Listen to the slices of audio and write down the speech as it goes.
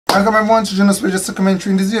Welcome everyone to Agrosuede, just a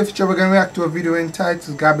commentary. In this video feature, we're going to react to a video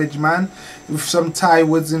entitled Garbage Man with some Thai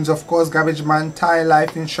words, of course. Garbage Man, Thai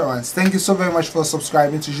life insurance. Thank you so very much for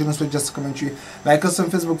subscribing to Agrosuede, just a commentary. Like us on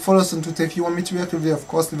Facebook, follow us on Twitter. If you want me to react to the video, of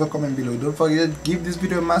course, leave a comment below. Don't forget to give this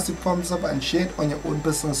video a massive thumbs up and share it on your own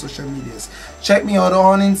personal social medias. Check me out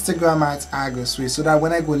on Instagram at Agrosuede so that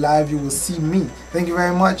when I go live, you will see me. Thank you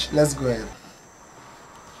very much. Let's go ahead.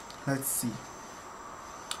 Let's see.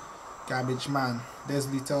 Garbage Man. There's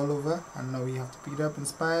litter all over, and now we have to pick it up.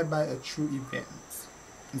 Inspired by a true event.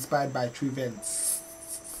 Inspired by true events.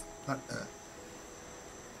 Not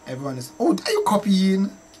everyone is. Oh, are you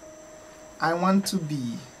copying? I want to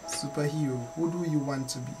be superhero. Who do you want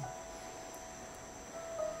to be?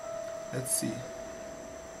 Let's see.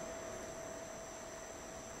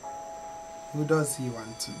 Who does he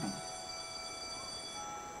want to be?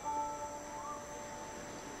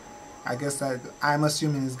 I guess that I'm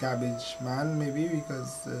assuming it's Garbage Man, maybe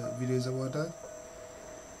because the video is about that.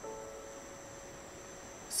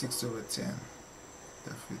 6/10.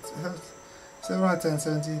 Definitely. 7/10,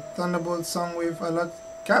 70. Thunderbolt song with a lot.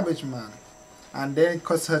 Garbage Man, and then he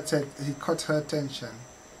caught her attention.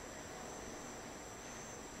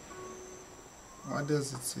 What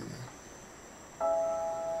does it say?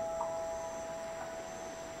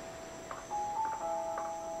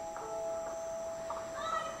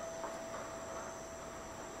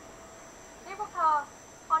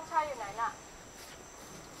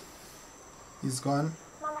 He's gone.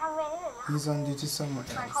 He's on duty somewhere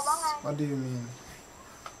else. What do you mean?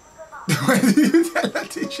 Why did you tell the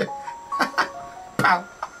teacher? Pow!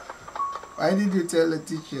 Why did you tell the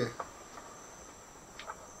teacher?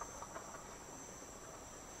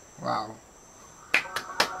 Wow.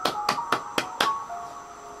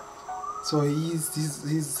 So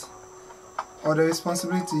he's or the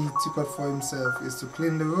responsibility he took out for himself is to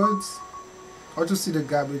clean the roads or to see the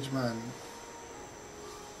garbage man.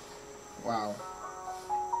 Wow.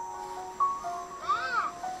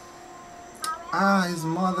 Ah, his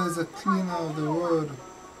mother is a cleaner of the road.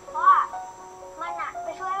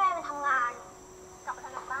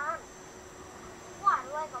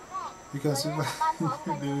 You can see there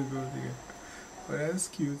we go there. But that's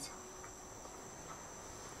cute.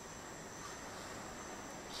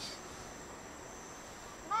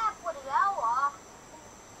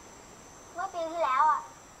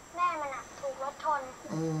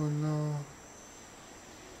 Oh no.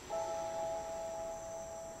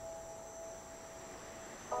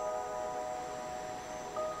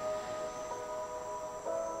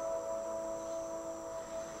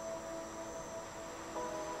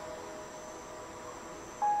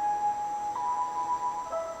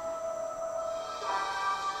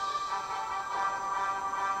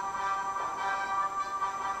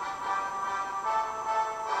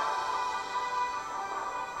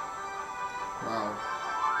 Wow.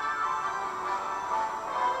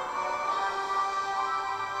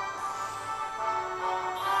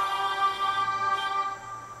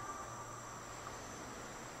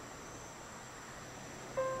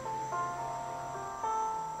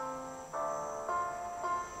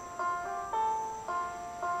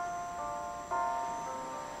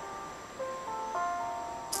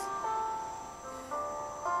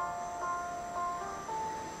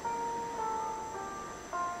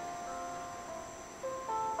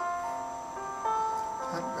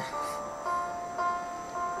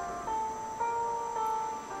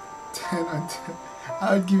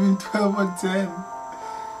 I'll give him 12 on 10.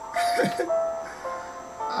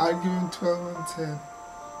 I'll give him 12 on 10.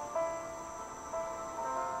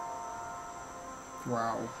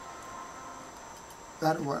 Wow.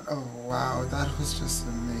 That one, oh wow, that was just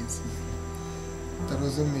amazing. That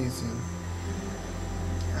was amazing.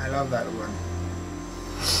 I love that one.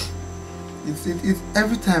 It's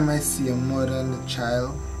every time I see a mother and a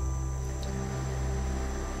child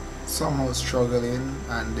somehow struggling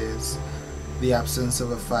and there's the absence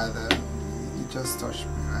of a father, it just touched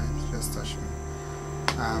me, right? It just touched me.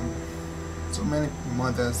 So many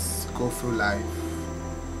mothers go through life,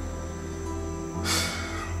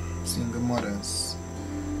 single mothers,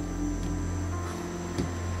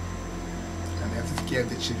 and they have to take care of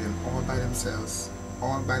the children all by themselves.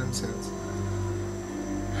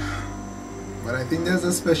 But I think there's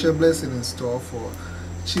a special blessing in store for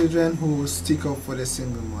children who stick up for their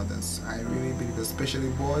single mothers. I really believe, especially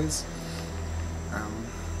boys.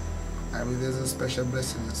 I believe there's a special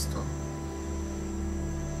blessing in store.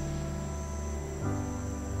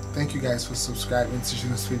 Thank you guys for subscribing to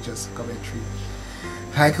Agrosuede, just a commentary.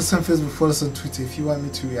 Like us on Facebook, follow us on Twitter if you want me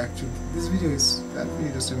to react to this video. That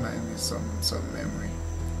video just reminded me of some memory.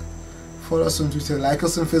 Follow us on Twitter, like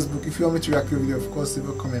us on Facebook. If you want me to react to a video, of course, leave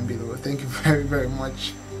a comment below. Thank you very, very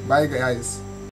much. Bye, guys.